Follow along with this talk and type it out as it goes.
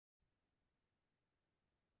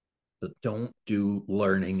So don't do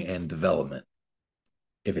learning and development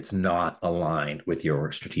if it's not aligned with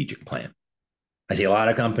your strategic plan. I see a lot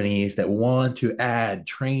of companies that want to add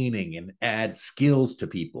training and add skills to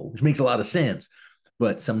people, which makes a lot of sense,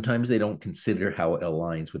 but sometimes they don't consider how it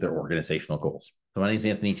aligns with their organizational goals. So my name is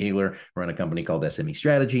Anthony Taylor. I run a company called SME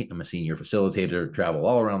Strategy. I'm a senior facilitator, travel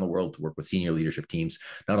all around the world to work with senior leadership teams,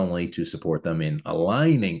 not only to support them in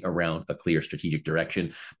aligning around a clear strategic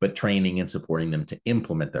direction, but training and supporting them to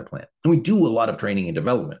implement their plan. And we do a lot of training and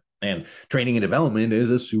development. And training and development is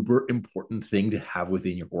a super important thing to have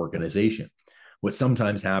within your organization. What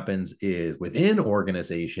sometimes happens is within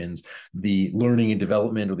organizations, the learning and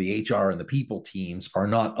development or the HR and the people teams are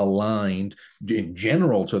not aligned in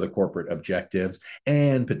general to the corporate objectives,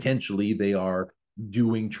 and potentially they are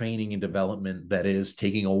doing training and development that is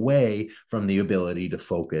taking away from the ability to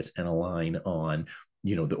focus and align on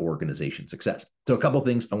the organization success. So a couple of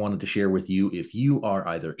things I wanted to share with you. If you are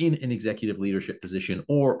either in an executive leadership position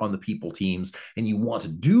or on the people teams and you want to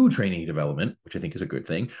do training and development, which I think is a good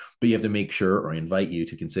thing, but you have to make sure, or I invite you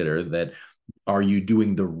to consider that, are you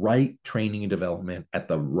doing the right training and development at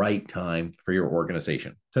the right time for your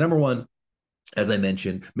organization? So number one, as I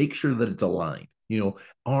mentioned, make sure that it's aligned.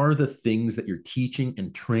 Are the things that you're teaching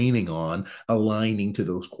and training on aligning to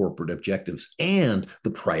those corporate objectives and the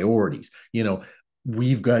priorities?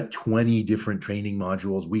 We've got 20 different training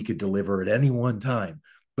modules we could deliver at any one time,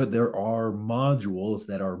 but there are modules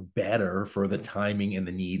that are better for the timing and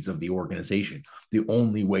the needs of the organization. The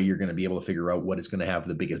only way you're going to be able to figure out what is going to have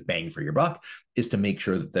the biggest bang for your buck is to make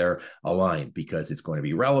sure that they're aligned, because it's going to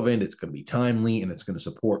be relevant, it's going to be timely, and it's going to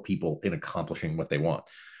support people in accomplishing what they want.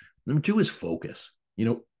 Number two is focus.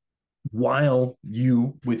 While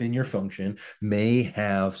you within your function may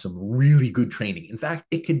have some really good training, in fact,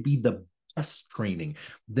 it could be the best training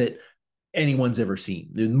that anyone's ever seen,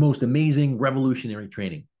 the most amazing, revolutionary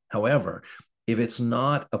training. However, if it's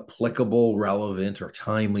not applicable, relevant, or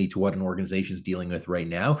timely to what an organization is dealing with right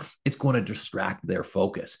now, it's going to distract their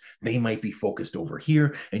focus. They might be focused over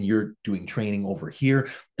here and you're doing training over here.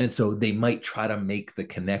 And so they might try to make the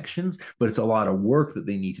connections, but it's a lot of work that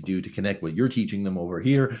they need to do to connect what you're teaching them over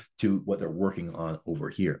here to what they're working on over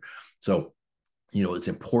here. So it's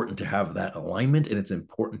important to have that alignment, and it's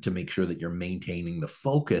important to make sure that you're maintaining the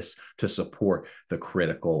focus to support the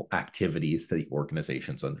critical activities that the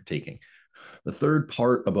organization's undertaking. The third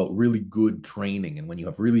part about really good training, and when you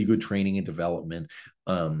have really good training and development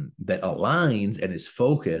that aligns and is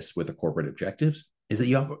focused with the corporate objectives, is that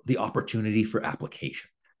you have the opportunity for application.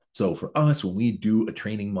 So for us, when we do a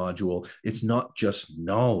training module, it's not just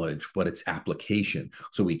knowledge, but it's application.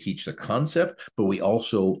 So we teach the concept, but we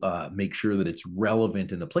also make sure that it's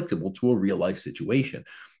relevant and applicable to a real life situation.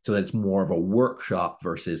 So that it's more of a workshop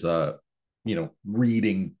versus a,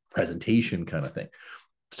 reading presentation kind of thing.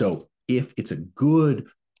 So if it's a good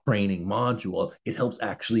training module, it helps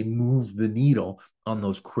actually move the needle on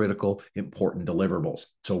those critical, important deliverables.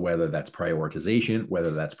 So whether that's prioritization,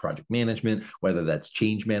 whether that's project management, whether that's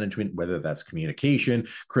change management, whether that's communication,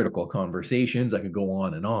 critical conversations, I could go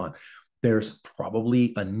on and on. There's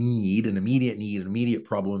probably a need, an immediate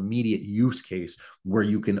problem, immediate use case where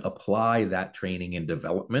you can apply that training and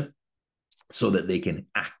development so that they can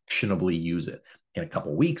actionably use it. In a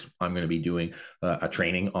couple of weeks, I'm going to be doing a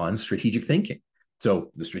training on strategic thinking.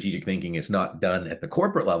 So the strategic thinking is not done at the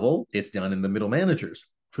corporate level, it's done in the middle managers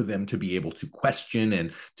for them to be able to question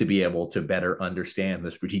and to be able to better understand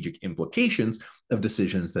the strategic implications of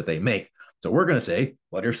decisions that they make. So we're going to say,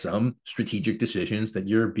 what are some strategic decisions that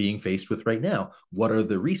you're being faced with right now? What are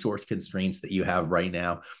the resource constraints that you have right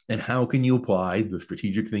now? And how can you apply the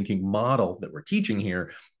strategic thinking model that we're teaching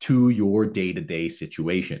here to your day-to-day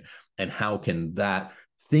situation? And how can that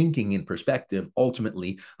thinking and perspective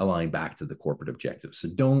ultimately align back to the corporate objectives? So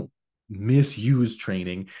don't misuse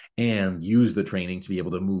training and use the training to be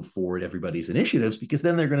able to move forward everybody's initiatives, because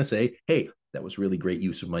then they're going to say, hey, that was really great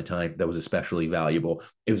use of my time. That was especially valuable.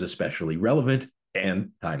 It was especially relevant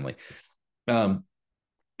and timely. And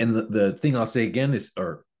the thing I'll say again is,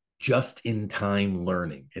 or just in time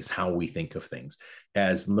learning is how we think of things.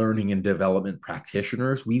 As learning and development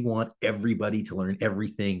practitioners, we want everybody to learn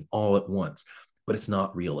everything all at once, but it's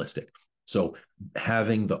not realistic. So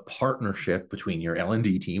having the partnership between your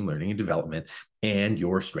L&D team, learning and development, and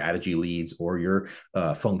your strategy leads or your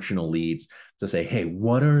functional leads to say, hey,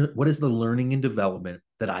 what is the learning and development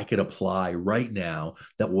that I could apply right now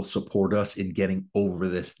that will support us in getting over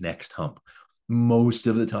this next hump? Most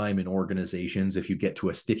of the time in organizations, if you get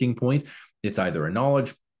to a sticking point, it's either a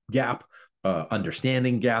knowledge gap,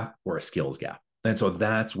 understanding gap, or a skills gap. And so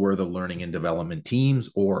that's where the learning and development teams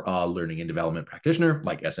or a learning and development practitioner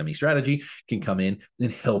like SME Strategy can come in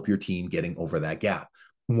and help your team getting over that gap.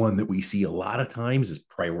 One that we see a lot of times is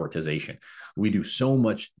prioritization. We do so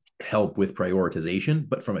much help with prioritization,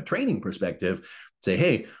 but from a training perspective, say,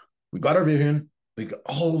 hey, we got our vision, we got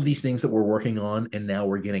all of these things that we're working on, and now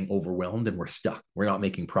we're getting overwhelmed and we're stuck. We're not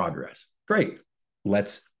making progress. Great.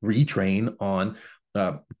 Let's retrain on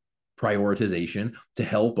prioritization to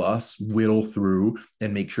help us whittle through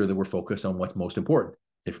and make sure that we're focused on what's most important.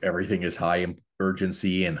 If everything is high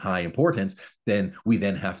urgency and high importance, then we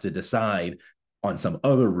then have to decide on some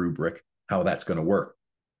other rubric how that's going to work.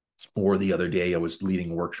 Or the other day, I was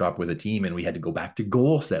leading a workshop with a team and we had to go back to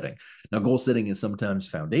goal setting. Now, goal setting is sometimes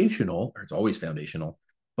foundational, or it's always foundational,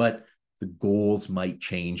 but the goals might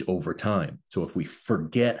change over time. So if we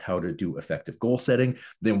forget how to do effective goal setting,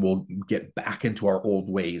 then we'll get back into our old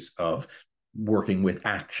ways of working with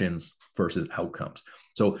actions versus outcomes.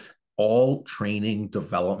 So all training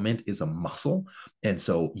development is a muscle. And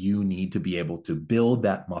so you need to be able to build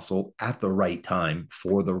that muscle at the right time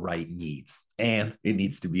for the right needs. And it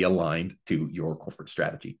needs to be aligned to your corporate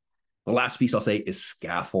strategy. The last piece I'll say is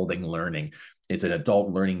scaffolding learning. It's an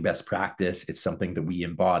adult learning best practice. It's something that we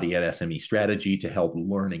embody at SME Strategy to help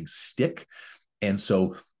learning stick. And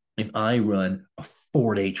so if I run a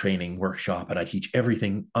 4-day training workshop and I teach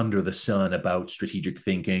everything under the sun about strategic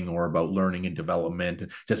thinking or about learning and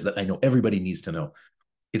development, just that I know everybody needs to know,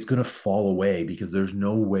 it's going to fall away because there's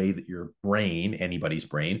no way that your brain, anybody's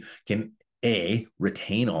brain, can A,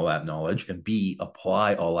 retain all that knowledge, and B,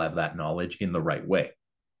 apply all of that knowledge in the right way.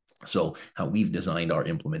 So how we've designed our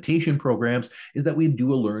implementation programs is that we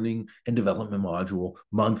do a learning and development module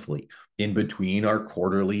monthly in between our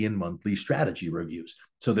quarterly and monthly strategy reviews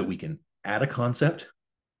so that we can add a concept,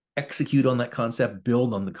 execute on that concept,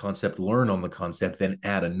 build on the concept, learn on the concept, then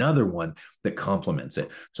add another one that complements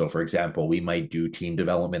it. So for example, we might do team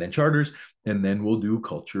development and charters, and then we'll do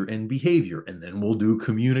culture and behavior, and then we'll do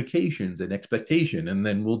communications and expectation, and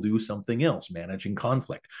then we'll do something else, managing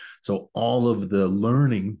conflict. So all of the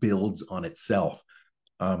learning builds on itself.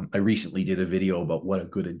 I recently did a video about what a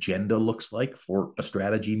good agenda looks like for a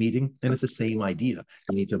strategy meeting, and it's the same idea.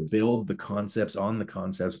 You need to build the concepts on the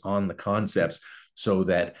concepts on the concepts so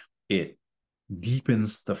that it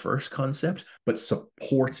deepens the first concept, but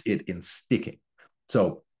supports it in sticking.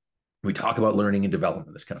 So we talk about learning and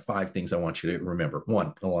development. There's kind of 5 things I want you to remember.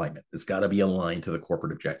 1, alignment. It's got to be aligned to the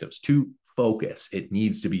corporate objectives. 2, focus. It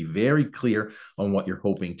needs to be very clear on what you're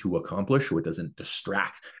hoping to accomplish so it doesn't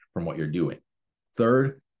distract from what you're doing.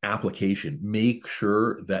 3rd, application. Make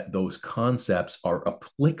sure that those concepts are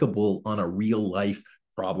applicable on a real life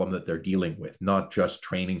problem that they're dealing with, not just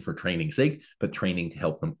training for training's sake, but training to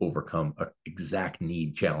help them overcome an exact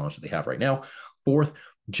need challenge that they have right now. 4th,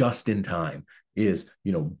 just in time is,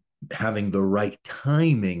 having the right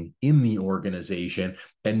timing in the organization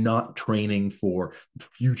and not training for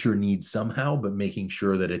future needs somehow, but making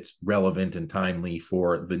sure that it's relevant and timely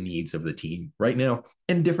for the needs of the team right now.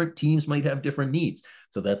 And different teams might have different needs.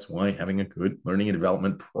 So that's why having a good learning and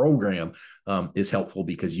development program is helpful,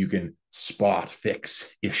 because you can spot fix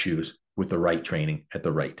issues with the right training at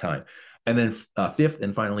the right time. And then 5th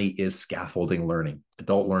and finally is scaffolding learning,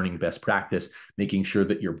 adult learning best practice, making sure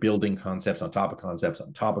that you're building concepts on top of concepts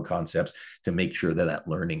on top of concepts to make sure that that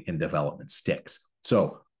learning and development sticks.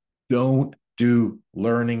 So don't do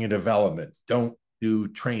learning and development. Don't do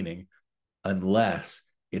training unless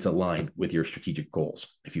it's aligned with your strategic goals.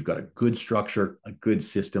 If you've got a good structure, a good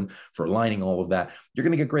system for aligning all of that, you're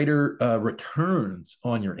going to get greater returns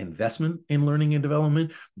on your investment in learning and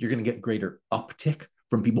development. You're going to get greater uptick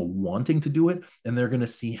from people wanting to do it, and they're going to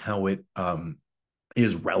see how it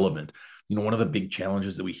is relevant. One of the big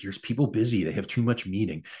challenges that we hear is people busy, they have too much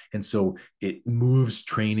meeting. And so it moves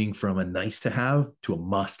training from a nice to have to a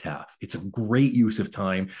must have. It's a great use of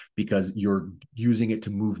time because you're using it to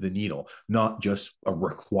move the needle, not just a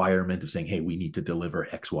requirement of saying, hey, we need to deliver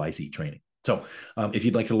XYZ training. So if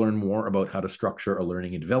you'd like to learn more about how to structure a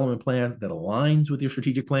learning and development plan that aligns with your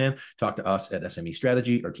strategic plan, talk to us at SME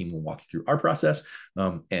Strategy. Our team will walk you through our process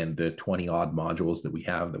and the 20 odd modules that we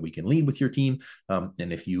have that we can lead with your team. And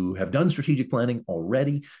if you have done strategic planning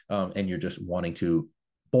already and you're just wanting to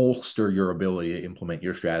bolster your ability to implement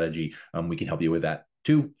your strategy, we can help you with that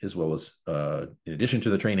Two, as well as in addition to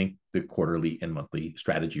the training, the quarterly and monthly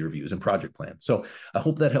strategy reviews and project plans. So I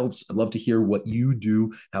hope that helps. I'd love to hear what you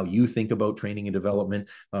do, how you think about training and development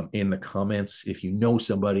in the comments. If you know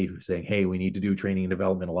somebody who's saying, hey, we need to do training and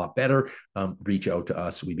development a lot better, reach out to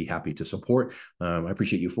us. We'd be happy to support. I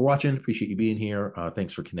appreciate you for watching. Appreciate you being here.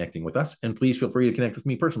 Thanks for connecting with us. And please feel free to connect with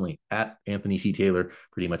me personally at Anthony C. Taylor,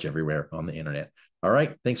 pretty much everywhere on the internet. All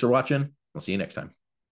right. Thanks for watching. We'll see you next time.